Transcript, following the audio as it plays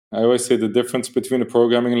I always say the difference between a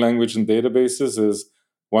programming language and databases is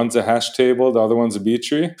one's a hash table, the other one's a B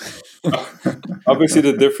tree. Obviously,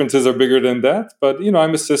 the differences are bigger than that. But,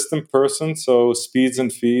 I'm a system person, so speeds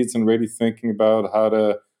and feeds and really thinking about how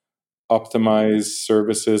to optimize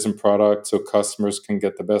services and products so customers can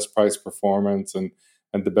get the best price performance and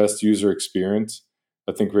the best user experience,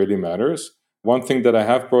 I think really matters. One thing that I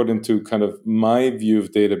have brought into kind of my view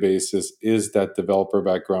of databases is that developer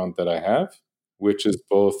background that I have, which is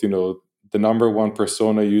both, the number one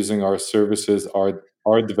persona using our services are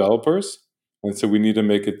developers. And so we need to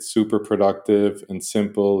make it super productive and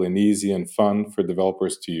simple and easy and fun for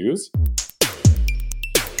developers to use.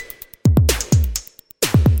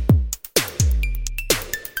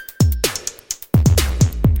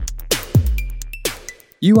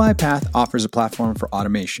 UiPath offers a platform for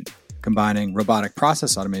automation, combining robotic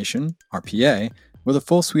process automation, RPA, with a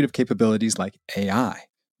full suite of capabilities like AI.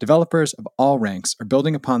 Developers of all ranks are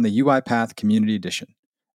building upon the UiPath Community Edition.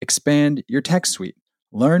 Expand your tech suite.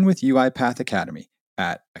 Learn with UiPath Academy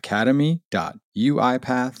at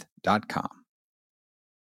academy.uipath.com.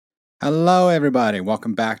 Hello, everybody.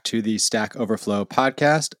 Welcome back to the Stack Overflow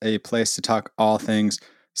podcast, a place to talk all things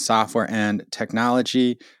software and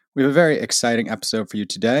technology. We have a very exciting episode for you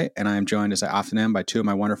today, and I am joined, as I often am, by two of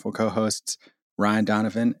my wonderful co-hosts, Ryan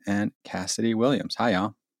Donovan and Cassidy Williams. Hi,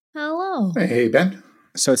 y'all. Hello. Hey, Ben.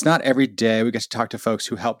 So it's not every day we get to talk to folks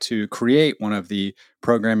who help to create one of the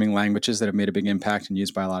programming languages that have made a big impact and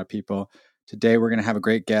used by a lot of people. Today, we're going to have a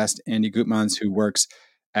great guest, Andy Gutmans, who works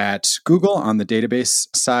at Google on the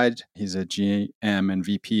database side. He's a GM and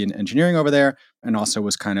VP in engineering over there, and also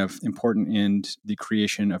was kind of important in the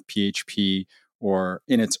creation of PHP or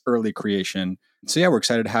in its early creation. So yeah, we're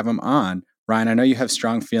excited to have him on. Ryan, I know you have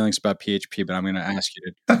strong feelings about PHP, but I'm going to ask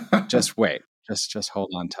you to just wait. Just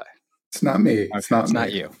hold on tight. It's not me. Okay, it's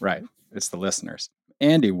not you. Right. It's the listeners.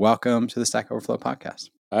 Andy, welcome to the Stack Overflow podcast.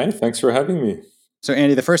 Hi, thanks for having me. So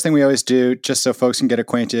Andy, the first thing we always do, just so folks can get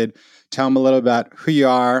acquainted, tell them a little about who you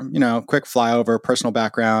are, quick flyover, personal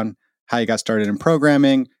background, how you got started in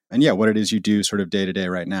programming, and what it is you do sort of day to day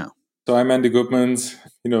right now. So I'm Andy Gutmans,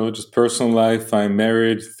 just personal life. I'm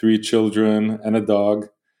married, 3 children, and a dog.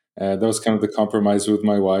 That was kind of the compromise with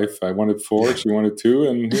my wife. I wanted 4, she wanted 2,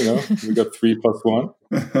 and, we got 3 plus 1.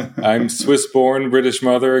 I'm Swiss-born, British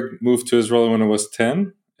mother, moved to Israel when I was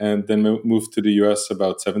 10, and then moved to the US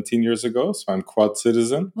about 17 years ago. So I'm quad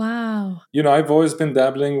citizen. Wow. I've always been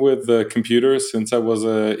dabbling with computers since I was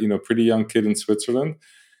a, pretty young kid in Switzerland.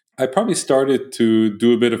 I probably started to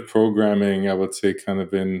do a bit of programming, I would say, kind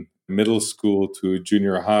of in middle school to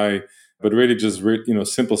junior high, but really just,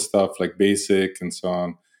 simple stuff like BASIC and so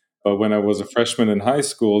on. But when I was a freshman in high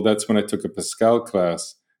school, that's when I took a Pascal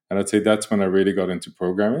class. And I'd say that's when I really got into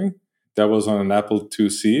programming. That was on an Apple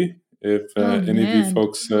IIc, if any of you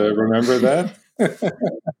folks remember that.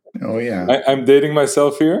 Oh, yeah. I'm dating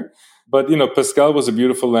myself here. But, Pascal was a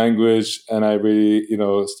beautiful language, and I really,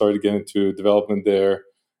 started getting into development there.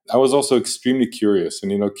 I was also extremely curious,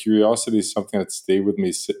 and, curiosity is something that stayed with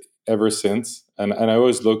me ever since. And I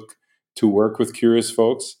always look to work with curious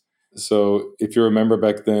folks. So if you remember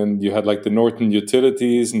back then, you had like the Norton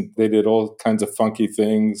utilities, and they did all kinds of funky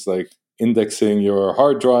things like indexing your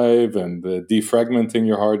hard drive and defragmenting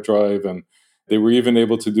your hard drive. And they were even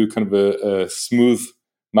able to do kind of a smooth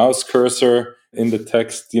mouse cursor in the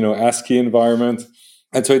text, ASCII environment.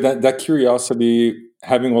 And so that curiosity,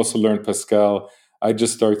 having also learned Pascal, I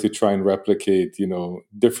just started to try and replicate,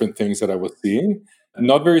 different things that I was seeing.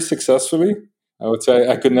 Not very successfully. I would say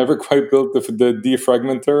I could never quite build the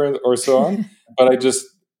defragmenter or so on. But I just,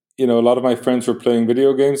 a lot of my friends were playing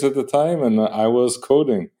video games at the time, and I was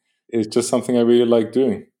coding. It's just something I really like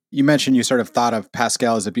doing. You mentioned you sort of thought of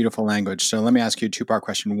Pascal as a beautiful language. So let me ask you a 2-part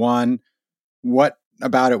question. 1, what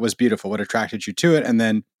about it was beautiful? What attracted you to it? And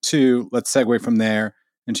then 2, let's segue from there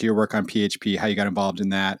into your work on PHP, how you got involved in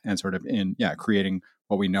that and sort of in creating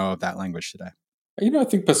what we know of that language today. I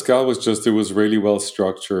think Pascal it was really well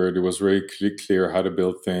structured. It was very clear how to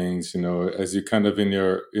build things, as you kind of in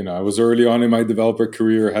your, I was early on in my developer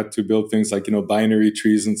career, had to build things like, binary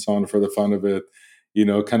trees and so on for the fun of it,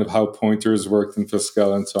 kind of how pointers worked in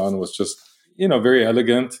Pascal and so on was just, very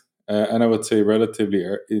elegant. And I would say relatively,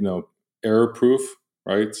 error-proof,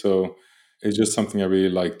 right? So it's just something I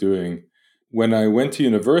really like doing. When I went to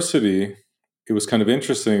university, it was kind of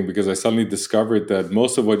interesting because I suddenly discovered that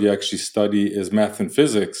most of what you actually study is math and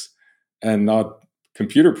physics and not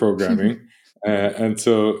computer programming. And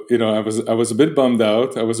so, I was a bit bummed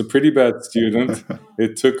out. I was a pretty bad student.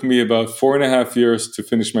 It took me about 4.5 years to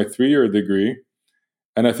finish my 3-year degree.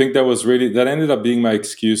 And I think that ended up being my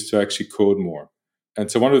excuse to actually code more. And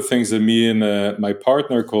so one of the things that me and my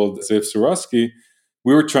partner called Zev Surowski,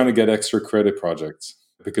 we were trying to get extra credit projects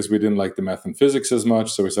because we didn't like the math and physics as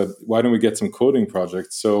much. So we said, why don't we get some coding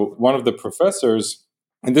projects? So one of the professors,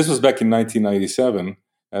 and this was back in 1997,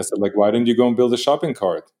 I said, like, why don't you go and build a shopping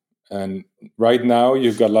cart? And right now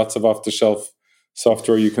you've got lots of off-the-shelf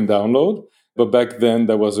software you can download. But back then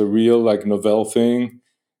that was a real like novel thing.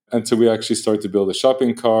 And so we actually started to build a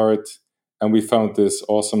shopping cart, and we found this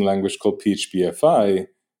awesome language called PHP3,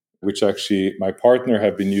 which actually my partner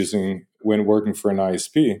had been using when working for an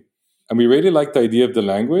ISP. And we really liked the idea of the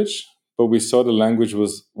language, but we saw the language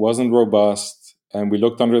wasn't robust. And we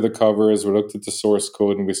looked under the covers, we looked at the source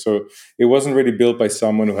code, and we saw it wasn't really built by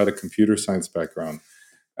someone who had a computer science background.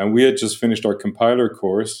 And we had just finished our compiler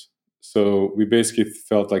course. So we basically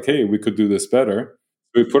felt like, hey, we could do this better.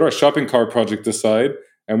 We put our shopping cart project aside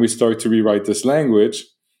and we started to rewrite this language.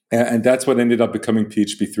 And that's what ended up becoming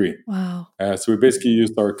PHP3. Wow. So we basically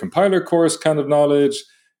used our compiler course kind of knowledge,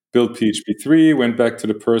 built PHP3, went back to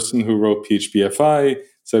the person who wrote PHP-FI,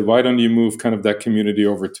 said, why don't you move kind of that community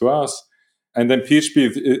over to us? And then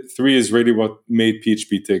PHP3 is really what made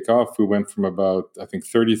PHP take off. We went from about, I think,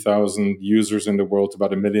 30,000 users in the world to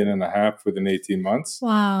about 1.5 million within 18 months.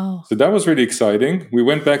 Wow. So that was really exciting. We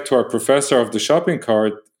went back to our professor of the shopping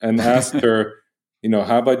cart and asked her,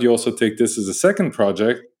 how about you also take this as a second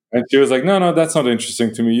project? And she was like, no, that's not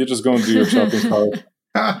interesting to me. You just go and do your shopping cart.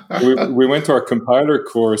 We went to our compiler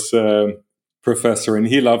course professor, and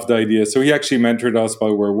he loved the idea. So he actually mentored us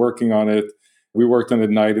while we were working on it. We worked on it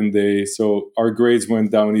night and day. So our grades went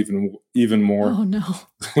down even more. Oh, no.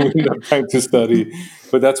 We didn't have time to study.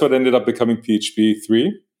 But that's what ended up becoming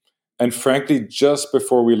PHP3. And frankly, just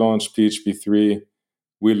before we launched PHP3,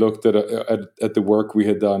 we looked at the work we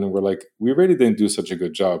had done and we're like, we really didn't do such a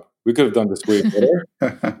good job. We could have done this way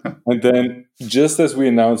better. And then just as we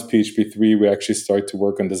announced PHP3, we actually started to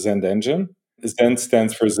work on the Zend engine. Zend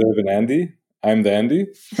stands for Zev and Andy. I'm the Andy.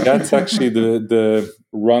 That's actually the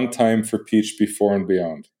runtime for PHP4 and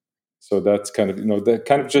beyond. So that's kind of, that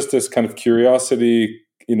kind of just this kind of curiosity,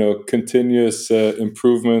 continuous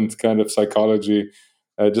improvement kind of psychology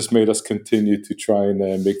just made us continue to try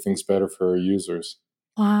and make things better for our users.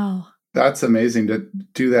 Wow. That's amazing to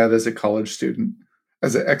do that as a college student,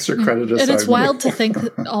 as an extra credit assignment. And it's wild to think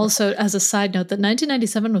also, as a side note, that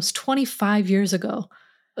 1997 was 25 years ago.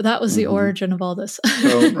 That was the origin of all this.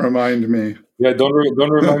 Don't remind me. Yeah, don't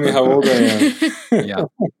remind me how old I am. Yeah.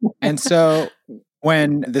 And so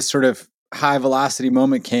when this sort of high velocity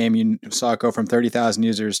moment came, you saw it go from 30,000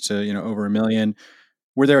 users to, over 1 million.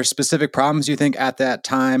 Were there specific problems you think at that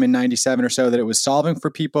time in 97 or so that it was solving for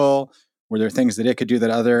people? Were there things that it could do that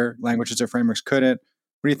other languages or frameworks couldn't?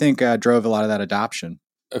 What do you think drove a lot of that adoption?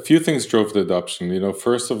 A few things drove the adoption.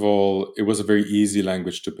 First of all, it was a very easy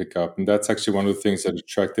language to pick up. And that's actually one of the things that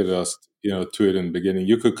attracted us, to it in the beginning.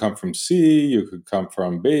 You could come from C, you could come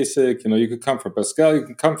from BASIC, you could come from Pascal, you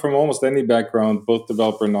could come from almost any background, both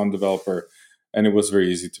developer and non-developer. And it was very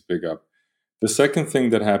easy to pick up. The second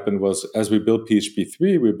thing that happened was as we built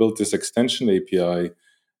PHP3, we built this extension API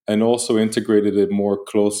and also integrated it more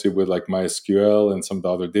closely with like MySQL and some of the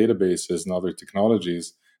other databases and other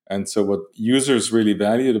technologies. And so what users really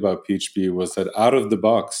valued about PHP was that out of the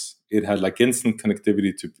box, it had like instant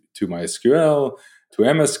connectivity to MySQL, to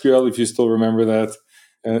MSQL, if you still remember that.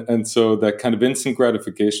 And so that kind of instant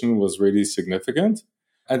gratification was really significant.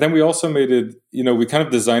 And then we also made it, we kind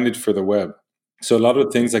of designed it for the web. So a lot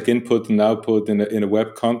of things like input and output in a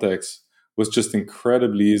web context was just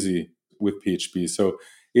incredibly easy with PHP. So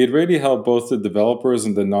it really helped both the developers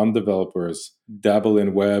and the non-developers dabble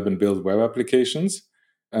in web and build web applications.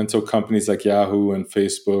 And so companies like Yahoo and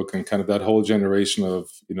Facebook and kind of that whole generation of,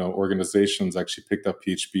 organizations actually picked up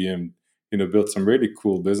PHP and, built some really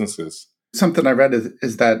cool businesses. Something I read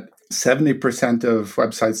is that 70% of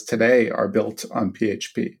websites today are built on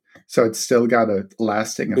PHP. So it's still got a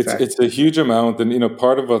lasting effect. It's a huge amount. And,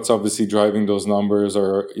 part of what's obviously driving those numbers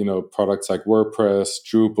are, products like WordPress,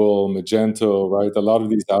 Drupal, Magento, right? A lot of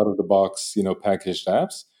these out of the box, packaged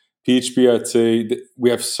apps. PHP, I'd say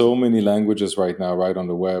we have so many languages right now, right on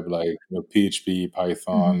the web, like PHP,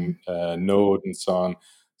 Python, Node, and so on.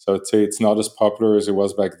 So I'd say it's not as popular as it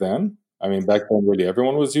was back then. I mean, back then, really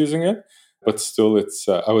everyone was using it, but still, it's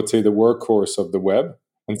I would say the workhorse of the web,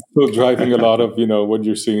 and still driving a lot of what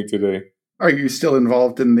you're seeing today. Are you still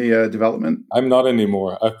involved in the development? I'm not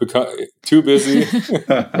anymore. I've become too busy.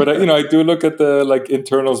 But I do look at the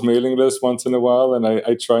internals mailing list once in a while, and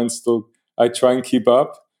I try and keep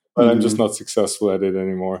up. But I'm just not successful at it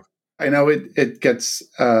anymore. I know it gets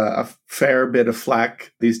a fair bit of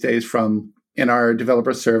flack these days from in our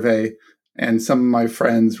developer survey. And some of my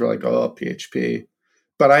friends were like, oh, PHP.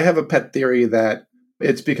 But I have a pet theory that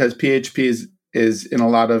it's because PHP is in a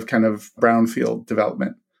lot of kind of brownfield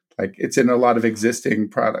development. Like it's in a lot of existing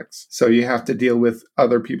products. So you have to deal with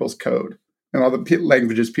other people's code. And all the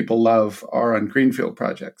languages people love are on greenfield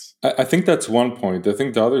projects. I think that's one point. I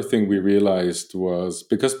think the other thing we realized was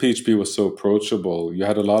because PHP was so approachable, you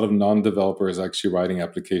had a lot of non-developers actually writing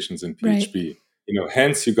applications in PHP. Right.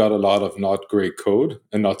 Hence you got a lot of not great code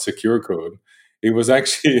and not secure code. It was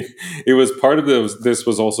actually, it was part of this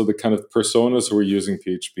was also the kind of personas who were using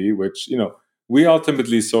PHP, which, we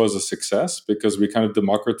ultimately saw as a success because we kind of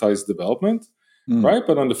democratized development. Right.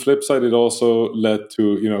 But on the flip side, it also led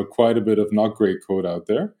to, quite a bit of not great code out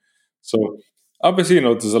there. So obviously,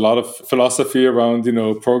 there's a lot of philosophy around,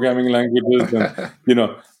 programming languages.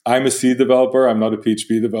 And, I'm a C developer. I'm not a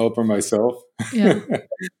PHP developer myself. Yeah.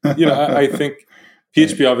 I think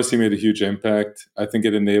PHP obviously made a huge impact. I think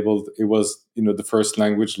it was, the first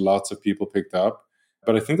language lots of people picked up.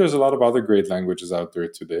 But I think there's a lot of other great languages out there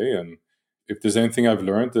today. And if there's anything I've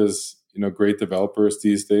learned is, great developers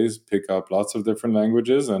these days pick up lots of different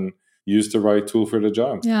languages and use the right tool for the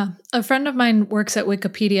job. Yeah. A friend of mine works at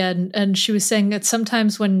Wikipedia and she was saying that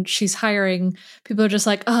sometimes when she's hiring, people are just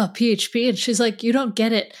like, oh, PHP. And she's like, you don't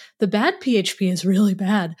get it. The bad PHP is really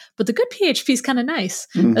bad, but the good PHP is kind of nice.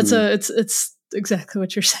 Mhm. And so it's exactly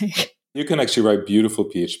what you're saying. You can actually write beautiful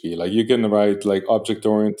PHP. Like you can write like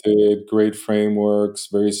object-oriented, great frameworks,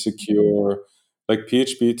 very secure. Like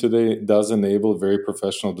PHP today does enable very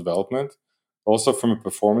professional development. Also, from a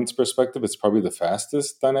performance perspective, it's probably the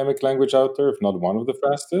fastest dynamic language out there, if not one of the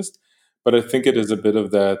fastest. But I think it is a bit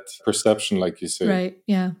of that perception, like you say, Right.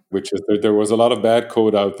 Yeah. which is there was a lot of bad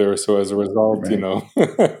code out there. So as a result, Right.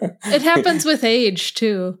 It happens with age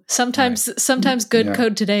too. Sometimes good Yeah.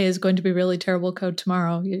 code today is going to be really terrible code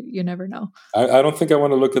tomorrow. You never know. I don't think I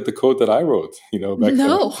want to look at the code that I wrote, back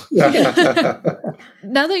No. Yeah.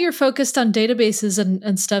 Now that you're focused on databases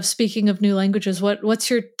and stuff, speaking of new languages,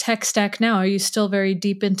 what's your tech stack now? Are you still very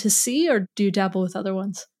deep into C or do you dabble with other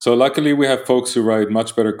ones? So luckily we have folks who write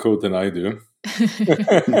much better code than I do.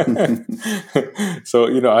 So,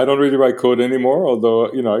 I don't really write code anymore, although,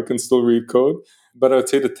 I can still read code. But I would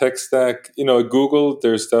say the tech stack, at Google,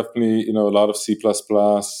 there's definitely, a lot of C++.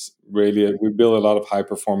 Really, we build a lot of high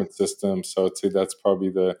performance systems. So I'd say that's probably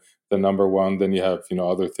the number one. Then you have,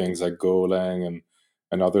 other things like Golang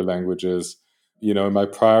and other languages. In my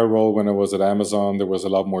prior role when I was at Amazon, there was a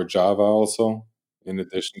lot more Java also, in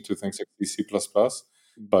addition to things like C++.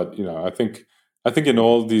 But, I think in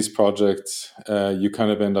all these projects, you kind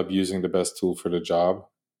of end up using the best tool for the job.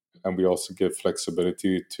 And we also give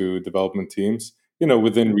flexibility to development teams,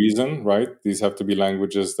 within reason, right? These have to be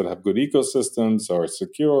languages that have good ecosystems, are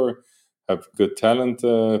secure, have good talent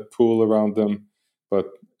pool around them. But,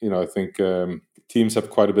 I think teams have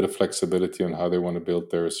quite a bit of flexibility on how they want to build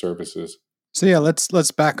their services. So yeah,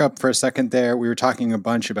 let's back up for a second there. We were talking a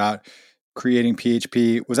bunch about creating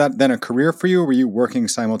PHP. Was that then a career for you, or were you working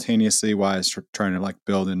simultaneously while trying to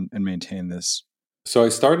build and maintain this? So I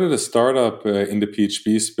started a startup in the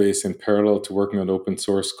PHP space in parallel to working on open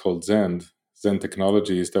source called Zen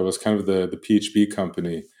Technologies. That was kind of the PHP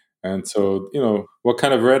company. And so, what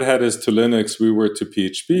kind of Red Hat is to Linux, we were to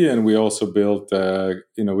PHP, and we also built,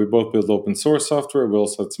 we both built open source software. We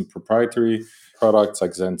also had some proprietary products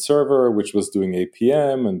like Zen Server, which was doing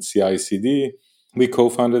APM and CI/CD. We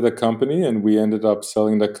co-founded a company, and we ended up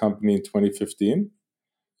selling that company in 2015.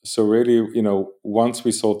 So really, once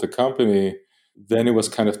we sold the company, then it was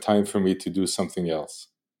kind of time for me to do something else.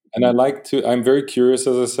 And I'm very curious,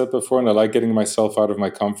 as I said before, and I like getting myself out of my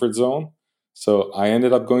comfort zone. So I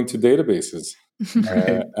ended up going to databases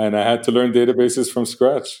and I had to learn databases from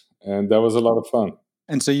scratch. And that was a lot of fun.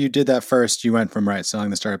 And so you did that first. You went from selling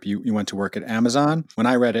the startup. You went to work at Amazon. When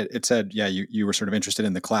I read it, it said, yeah, you were sort of interested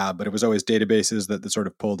in the cloud, but it was always databases that sort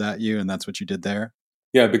of pulled at you, and that's what you did there.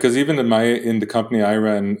 Yeah, because even in the company I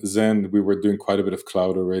ran, Zen, we were doing quite a bit of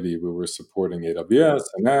cloud already. We were supporting AWS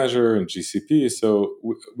and Azure and GCP. So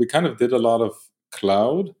we kind of did a lot of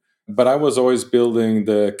cloud, but I was always building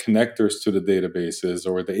the connectors to the databases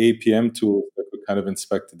or the APM tools that would kind of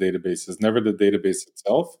inspect the databases, never the database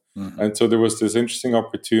itself. Mm-hmm. And so there was this interesting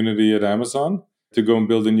opportunity at Amazon to go and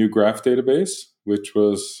build a new graph database, which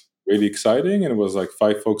was really exciting. And it was like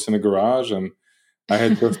 5 folks in a garage, and I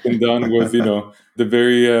had just been done with, the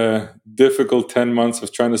very difficult 10 months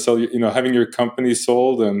of trying to sell, having your company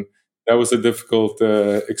sold. And that was a difficult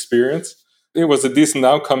experience. It was a decent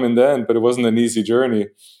outcome in the end, but it wasn't an easy journey.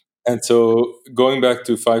 And so going back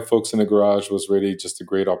to 5 folks in a garage was really just a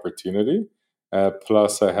great opportunity.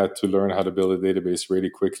 Plus, I had to learn how to build a database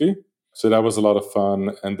really quickly. So that was a lot of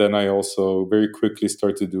fun. And then I also very quickly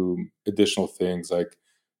started to do additional things like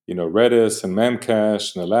Redis and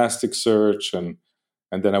Memcache and Elasticsearch,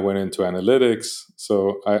 and then I went into analytics.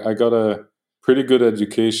 So I got a pretty good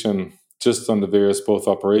education just on the various both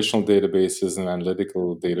operational databases and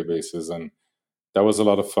analytical databases, and that was a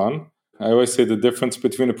lot of fun. I always say the difference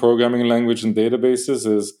between a programming language and databases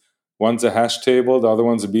is one's a hash table, the other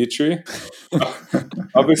one's a B tree.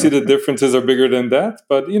 Obviously, the differences are bigger than that,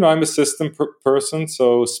 but I'm a system person,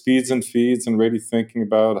 so speeds and feeds, and really thinking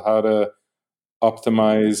about how to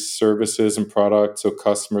optimize services and products so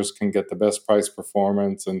customers can get the best price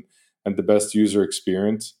performance and the best user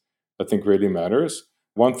experience, I think really matters.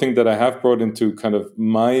 One thing that I have brought into kind of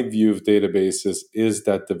my view of databases is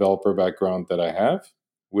that developer background that I have,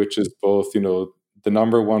 which is both, the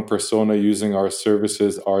number one persona using our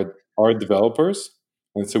services are developers.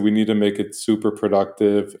 And so we need to make it super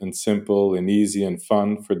productive and simple and easy and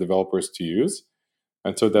fun for developers to use.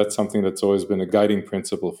 And so that's something that's always been a guiding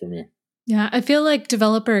principle for me. Yeah, I feel like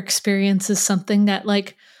developer experience is something that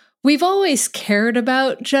we've always cared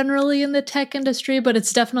about generally in the tech industry, but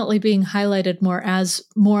it's definitely being highlighted more as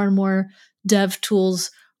more and more dev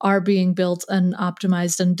tools are being built and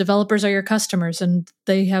optimized, and developers are your customers and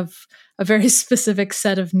they have a very specific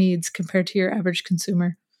set of needs compared to your average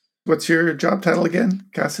consumer. What's your job title again,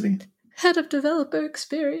 Cassidy? Head of developer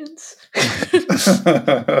experience.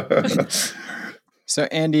 So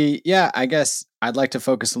Andy, I guess I'd like to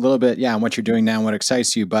focus a little bit, on what you're doing now and what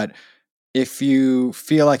excites you. But if you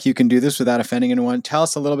feel like you can do this without offending anyone, tell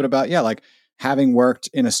us a little bit about, having worked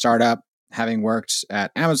in a startup, having worked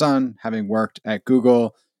at Amazon, having worked at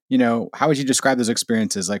Google, how would you describe those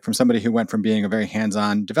experiences? Like from somebody who went from being a very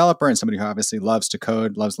hands-on developer and somebody who obviously loves to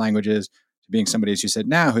code, loves languages, to being somebody, as you said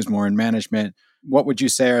now, who's more in management. What would you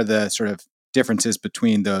say are the sort of differences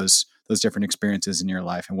between those different experiences in your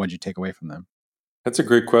life, and what did you take away from them? That's a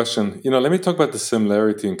great question. Let me talk about the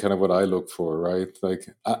similarity and kind of what I look for, right? Like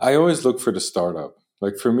I always look for the startup.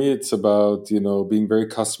 Like for me, it's about, being very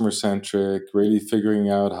customer centric, really figuring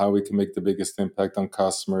out how we can make the biggest impact on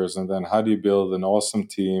customers. And then how do you build an awesome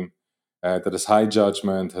team that has high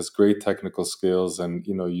judgment, has great technical skills, and,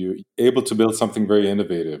 you're able to build something very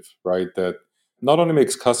innovative, right? That not only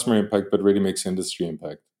makes customer impact, but really makes industry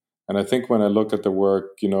impact. And I think when I look at the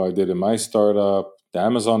work, I did in my startup, the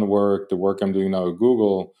Amazon work, the work I'm doing now at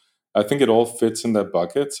Google, I think it all fits in that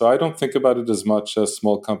bucket. So I don't think about it as much as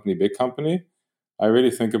small company, big company. I really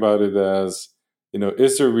think about it as,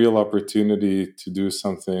 is there a real opportunity to do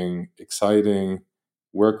something exciting,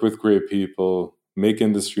 work with great people, make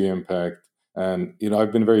industry impact? And,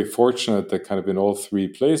 I've been very fortunate that kind of in all three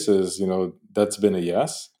places, that's been a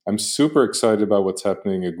yes. I'm super excited about what's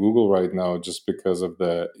happening at Google right now, just because of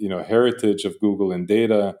the, heritage of Google in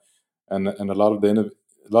data and a lot of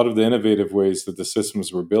the innovative ways that the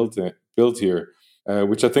systems were built here,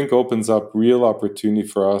 which I think opens up real opportunity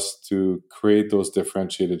for us to create those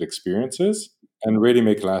differentiated experiences and really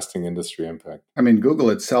make lasting industry impact. I mean, Google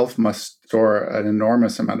itself must store an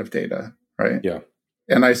enormous amount of data, right? Yeah.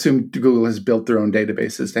 And I assume Google has built their own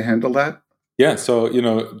databases to handle that. Yeah. So,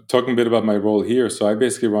 talking a bit about my role here. So I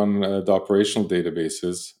basically run the operational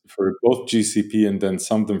databases for both GCP and then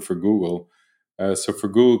some of them for Google. So for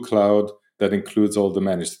Google Cloud, that includes all the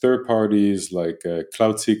managed third parties like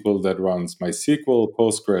Cloud SQL that runs MySQL,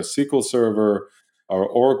 Postgres SQL Server, our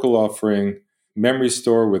Oracle offering, Memory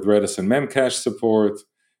Store with Redis and Memcache support,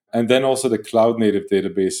 and then also the cloud native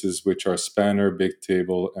databases, which are Spanner,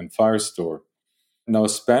 Bigtable, and Firestore. Now,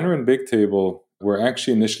 Spanner and Bigtable were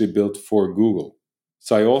actually initially built for Google.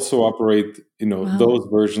 So I also operate, Wow. those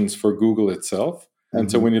versions for Google itself. And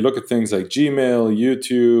so when you look at things like Gmail,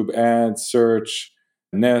 YouTube, Ads, Search,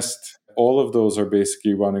 Nest, all of those are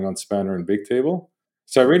basically running on Spanner and Bigtable.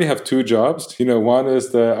 So I really have two jobs. One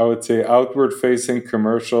is I would say, outward facing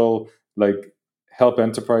commercial, like help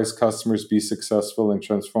enterprise customers be successful and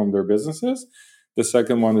transform their businesses. The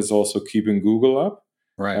second one is also keeping Google up.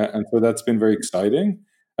 Right. And so that's been very exciting.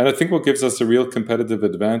 And I think what gives us a real competitive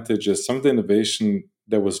advantage is some of the innovation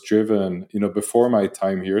that was driven, before my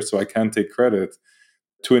time here. So I can't take credit.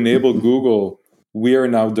 To enable Google, we are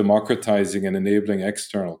now democratizing and enabling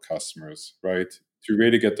external customers, right? To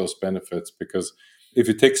really get those benefits. Because if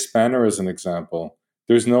you take Spanner as an example,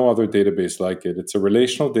 there's no other database like it. It's a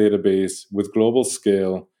relational database with global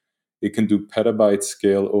scale. It can do petabyte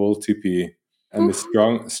scale OLTP and is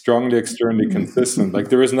strongly externally consistent. Like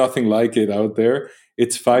there is nothing like it out there.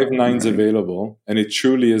 It's 5 nines available, and it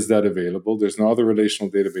truly is that available. There's no other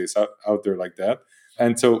relational database out there like that.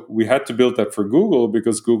 And so we had to build that for Google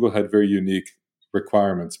because Google had very unique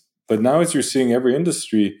requirements. But now, as you're seeing every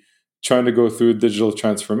industry trying to go through digital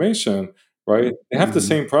transformation, right? They have the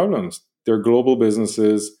same problems. They're global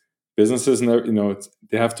businesses. businesses,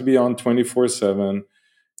 they have to be on 24/7.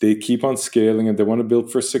 They keep on scaling and they want to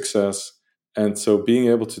build for success. And so being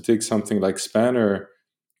able to take something like Spanner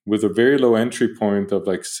with a very low entry point of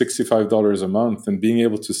like $65 a month and being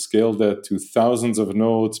able to scale that to thousands of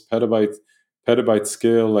nodes, petabyte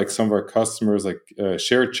scale, like some of our customers like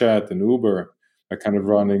ShareChat and Uber are kind of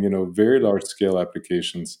running, very large scale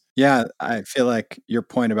applications. Yeah, I feel like your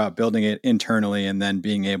point about building it internally and then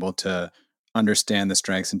being able to understand the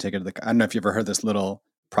strengths and take it to I don't know if you've ever heard this little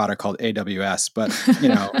product called AWS, but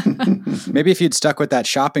maybe if you'd stuck with that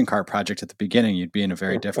shopping cart project at the beginning, you'd be in a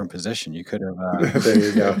very different position. You could have there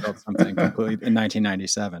you go. built something completely in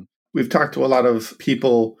 1997. We've talked to a lot of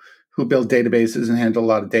people who build databases and handle a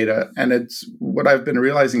lot of data. And it's what I've been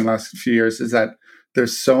realizing the last few years is that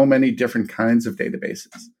there's so many different kinds of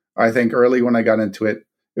databases. I think early when I got into it,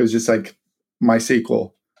 it was just like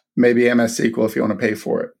MySQL, maybe MS SQL if you want to pay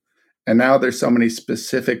for it. And now there's so many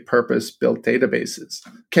specific purpose-built databases.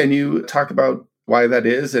 Can you talk about why that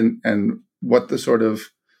is and what the sort of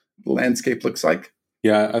landscape looks like?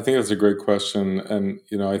 Yeah, I think that's a great question. And,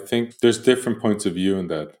 I think there's different points of view in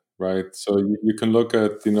that, right? So you can look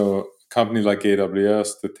at, a company like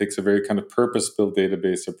AWS that takes a very kind of purpose-built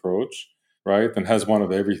database approach, right? And has one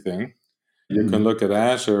of everything. You can look at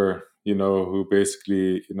Azure, who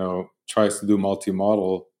basically, tries to do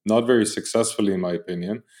multi-model, not very successfully, in my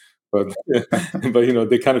opinion, but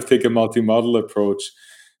they kind of take a multi-model approach.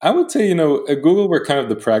 I would say, at Google, we're kind of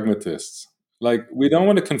the pragmatists. Like, we don't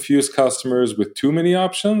want to confuse customers with too many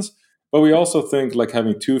options, but we also think like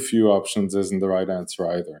having too few options isn't the right answer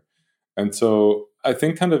either. And so I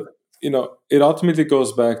think kind of, it ultimately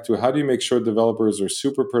goes back to how do you make sure developers are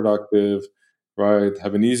super productive, right?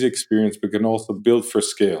 Have an easy experience, but can also build for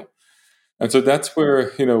scale. And so that's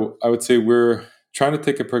where, I would say we're trying to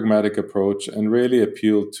take a pragmatic approach and really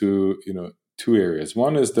appeal to, two areas.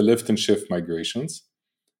 One is the lift and shift migrations.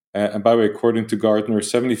 And by the way, according to Gartner,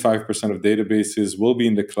 75% of databases will be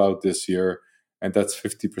in the cloud this year, and that's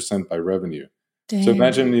 50% by revenue. Dang. So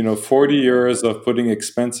imagine, 40 years of putting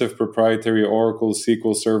expensive proprietary Oracle,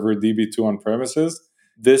 SQL Server, DB2 on premises.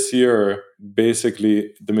 This year,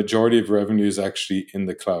 basically, the majority of revenue is actually in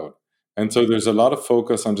the cloud. And so there's a lot of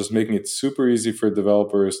focus on just making it super easy for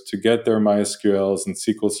developers to get their MySQLs and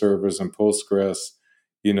SQL servers and Postgres,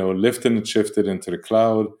 lifted and shifted into the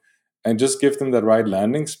cloud, and just give them that right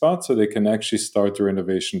landing spot so they can actually start their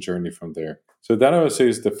innovation journey from there. So that I would say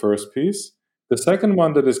is the first piece. The second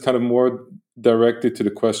one that is kind of more directly to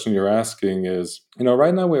the question you're asking is,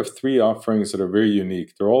 right now we have 3 offerings that are very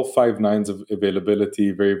unique. They're all 5 nines of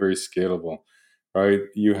availability, very, very scalable, right?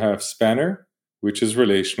 You have Spanner, which is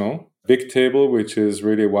relational, Bigtable, which is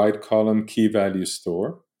really a wide column key value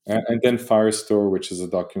store, and then Firestore, which is a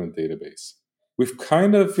document database. We've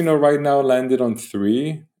kind of, right now landed on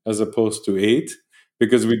 3 as opposed to 8,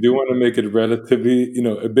 because we do want to make it relatively,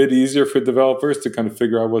 a bit easier for developers to kind of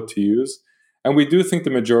figure out what to use. And we do think the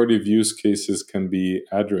majority of use cases can be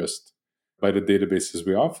addressed by the databases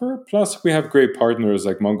we offer. Plus, we have great partners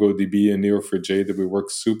like MongoDB and Neo4j that we work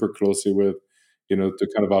super closely with, to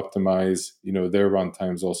kind of optimize, their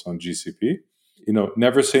runtimes also on GCP.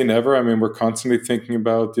 Never say never. I mean, we're constantly thinking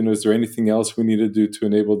about, is there anything else we need to do to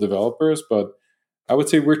enable developers? But I would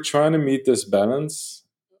say we're trying to meet this balance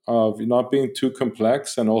of not being too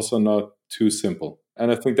complex and also not too simple.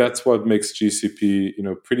 And I think that's what makes GCP,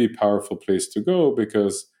 pretty powerful place to go,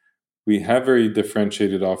 because we have very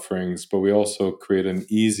differentiated offerings, but we also create an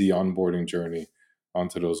easy onboarding journey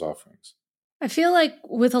onto those offerings. I feel like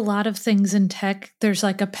with a lot of things in tech, there's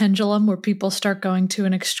like a pendulum where people start going to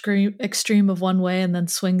an extreme of one way and then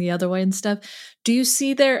swing the other way and stuff. Do you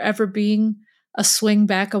see there ever being a swing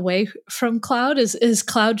back away from cloud? Is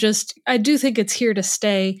cloud just, I do think it's here to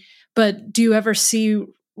stay, but do you ever see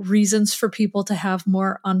reasons for people to have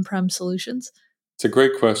more on-prem solutions? It's a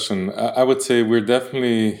great question. I would say we're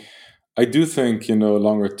definitely, I do think,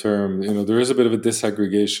 longer term, there is a bit of a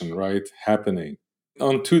disaggregation, right, happening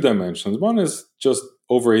on 2 dimensions. One is just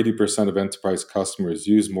over 80% of enterprise customers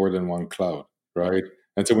use more than one cloud, right?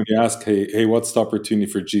 And so when you ask, hey, what's the opportunity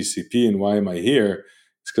for GCP and why am I here?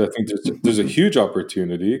 It's because I think there's a huge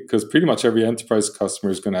opportunity, because pretty much every enterprise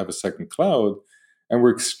customer is going to have a second cloud. And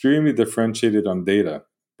we're extremely differentiated on data,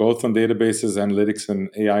 both on databases, analytics, and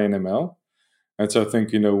AI and ML. And so I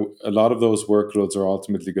think, a lot of those workloads are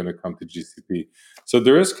ultimately going to come to GCP. So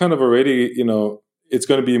there is kind of already, it's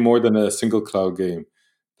going to be more than a single cloud game.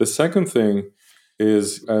 The second thing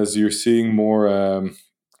is, as you're seeing more,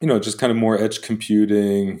 just kind of more edge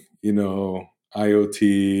computing,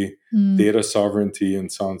 IoT, data sovereignty,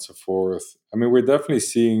 and so on and so forth. I mean, we're definitely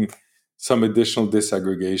seeing some additional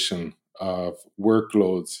disaggregation of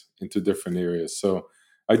workloads into different areas. So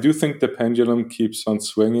I do think the pendulum keeps on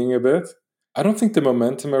swinging a bit. I don't think the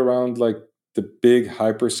momentum around like the big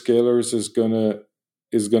hyperscalers is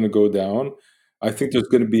gonna go down. I think there's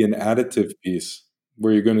going to be an additive piece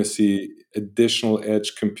where you're going to see additional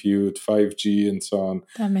edge compute, 5G, and so on.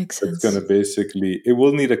 That makes It's sense. going to basically, it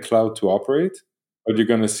will need a cloud to operate, but you're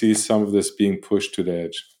going to see some of this being pushed to the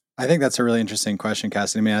edge. I think that's a really interesting question,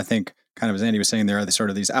 Cassidy. I mean, I think kind of as Andy was saying, there are sort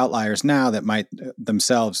of these outliers now that might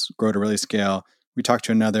themselves grow to really scale. We talked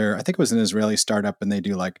to another, I think it was an Israeli startup, and they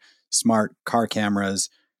do like smart car cameras,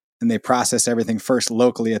 and they process everything first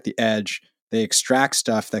locally at the edge. They extract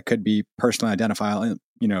stuff that could be personally identifiable,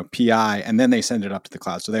 PI, and then they send it up to the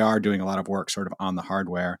cloud. So they are doing a lot of work sort of on the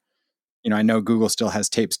hardware. I know Google still has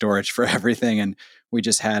tape storage for everything, and we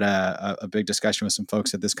just had a big discussion with some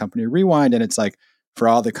folks at this company, Rewind, and it's like, for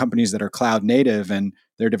all the companies that are cloud native and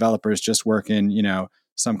their developers just work in,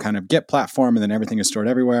 some kind of Git platform, and then everything is stored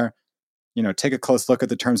everywhere, take a close look at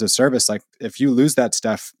the terms of service. Like if you lose that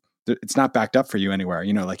stuff, it's not backed up for you anywhere.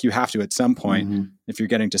 Like you have to at some point, if you're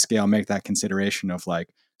getting to scale, make that consideration of like,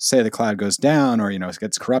 say the cloud goes down or, it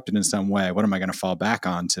gets corrupted in some way. What am I going to fall back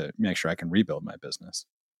on to make sure I can rebuild my business?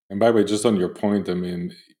 And by the way, just on your point, I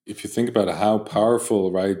mean, if you think about how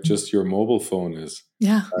powerful, right, just your mobile phone is.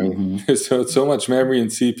 Yeah. Right? So much memory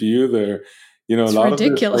and CPU there. It's a lot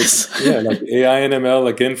ridiculous. of this, like AI and ML,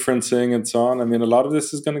 like inferencing and so on. I mean, a lot of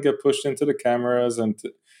this is going to get pushed into the cameras and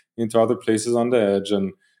into other places on the edge.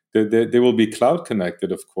 And they will be cloud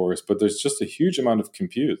connected, of course, but there's just a huge amount of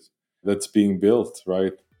compute that's being built,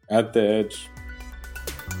 right, at the edge.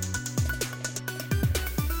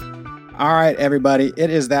 All right, everybody, it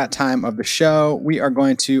is that time of the show. We are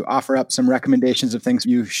going to offer up some recommendations of things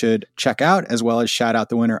you should check out, as well as shout out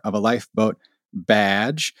the winner of a Lifeboat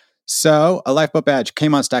badge. So a Lifeboat badge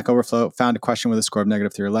came on Stack Overflow, found a question with a score of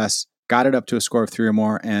 -3 or less, got it up to a score of 3 or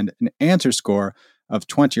more, and an answer score of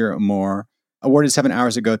 20 or more. Awarded 7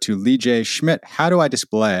 hours ago to Lee J. Schmidt. How do I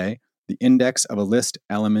display the index of a list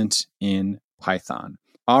element in Python?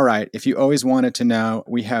 All right, if you always wanted to know,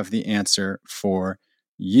 we have the answer for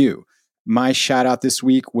you. My shout out this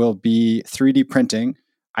week will be 3D printing.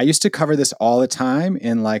 I used to cover this all the time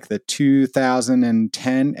in like the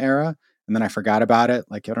 2010 era, and then I forgot about it.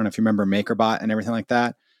 Like, I don't know if you remember MakerBot and everything like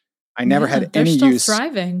that. I never had any use. They're still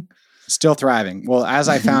thriving. Still thriving. Well, as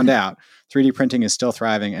I found out, 3D printing is still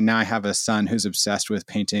thriving. And now I have a son who's obsessed with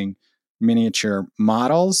painting miniature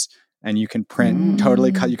models. And you can print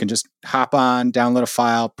totally cut. You can just hop on, download a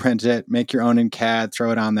file, print it, make your own in CAD,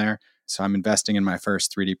 throw it on there. So I'm investing in my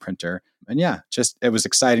first 3D printer. And yeah, it was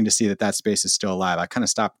exciting to see that space is still alive. I kind of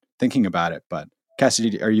stopped thinking about it, but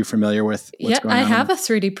Cassidy, are you familiar with what's going on? I have a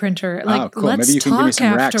 3D printer. Like, oh, cool. Let's Maybe you can give me some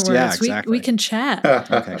afterwards. Recs. Yeah, exactly. We can chat.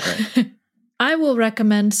 Okay, great. I will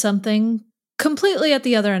recommend something completely at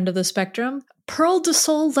the other end of the spectrum. Pearl de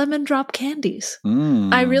Sol lemon drop candies.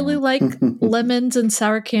 I really like lemons and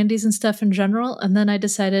sour candies and stuff in general. And then I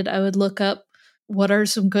decided I would look up what are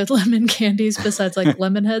some good lemon candies besides like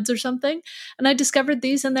lemon heads or something. And I discovered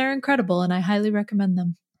these and they're incredible and I highly recommend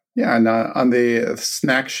them. Yeah, and on the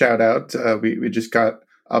snack shout out, we just got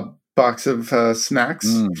a box of snacks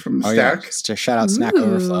from Stack. Yeah. Shout out Snack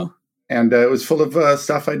Overflow. And it was full of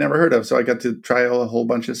stuff I'd never heard of. So I got to try a whole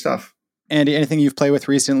bunch of stuff. Andy, anything you've played with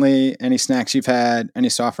recently? Any snacks you've had? Any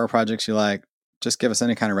software projects you like? Just give us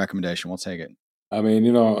any kind of recommendation. We'll take it. I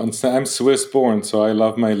mean, I'm Swiss born, so I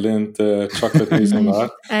love my Lindt chocolate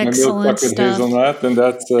hazelnut. Excellent my milk chocolate hazelnut. And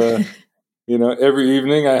that's, every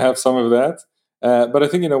evening I have some of that. But I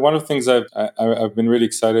think, one of the things I've been really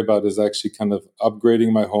excited about is actually kind of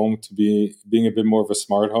upgrading my home to being a bit more of a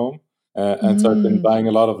smart home. And so I've been buying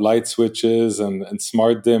a lot of light switches and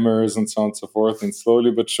smart dimmers and so on and so forth. And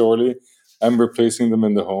slowly but surely, I'm replacing them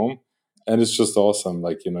in the home. And it's just awesome.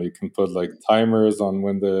 Like, you can put like timers on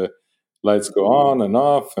when the lights go on and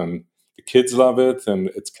off, and the kids love it. And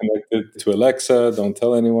it's connected to Alexa. Don't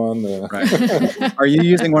tell anyone. Right. Are you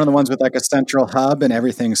using one of the ones with like a central hub and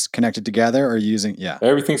everything's connected together? Or are you using,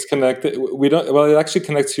 everything's connected. It actually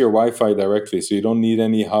connects to your Wi-Fi directly. So you don't need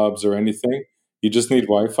any hubs or anything. You just need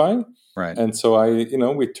Wi-Fi. Right. And so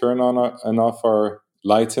we turn on and off our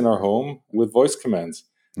lights in our home with voice commands.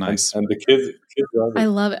 Nice. And the kids love it. I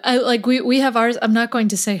love it. We have ours. I'm not going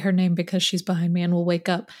to say her name because she's behind me and we'll wake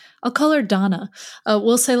up. I'll call her Donna.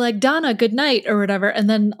 We'll say like, Donna, good night or whatever. And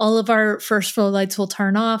then all of our first floor lights will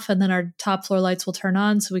turn off and then our top floor lights will turn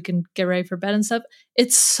on so we can get ready for bed and stuff.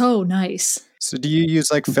 It's so nice. So do you use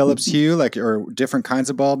like Philips Hue, or different kinds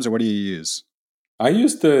of bulbs, or what do you use? I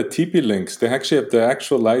use the TP-Links. They actually have the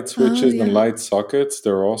actual light switches and light sockets.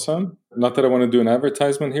 They're awesome. Not that I want to do an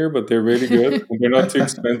advertisement here, but they're really good. And they're not too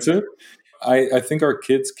expensive. I think our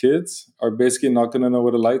kids are basically not going to know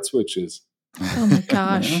what a light switch is. Oh my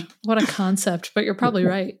gosh. What a concept. But you're probably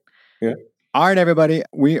right. Yeah. All right, everybody.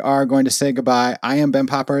 We are going to say goodbye. I am Ben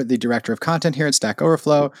Popper, the Director of Content here at Stack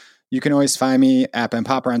Overflow. You can always find me at Ben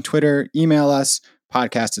Popper on Twitter. Email us,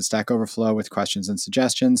 podcast at Stack Overflow with questions and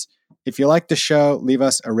suggestions. If you like the show, leave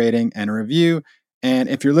us a rating and a review. And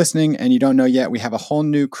if you're listening and you don't know yet, we have a whole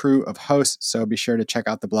new crew of hosts. So be sure to check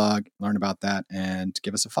out the blog, learn about that, and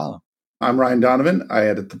give us a follow. I'm Ryan Donovan. I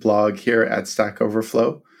edit the blog here at Stack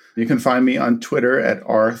Overflow. You can find me on Twitter at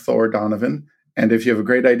rthordonovan. And if you have a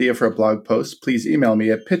great idea for a blog post, please email me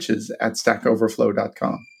at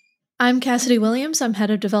pitches@stackoverflow.com. I'm Cassidy Williams. I'm Head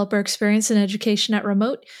of Developer Experience and Education at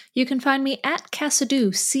Remote. You can find me at Cassidoo,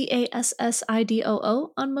 CASSIDOO,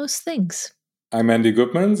 on most things. I'm Andy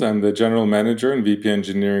Gutmans. I'm the General Manager and VP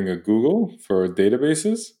Engineering at Google for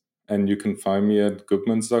databases. And you can find me at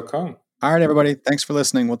gutmans.com. All right, everybody. Thanks for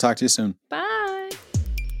listening. We'll talk to you soon. Bye.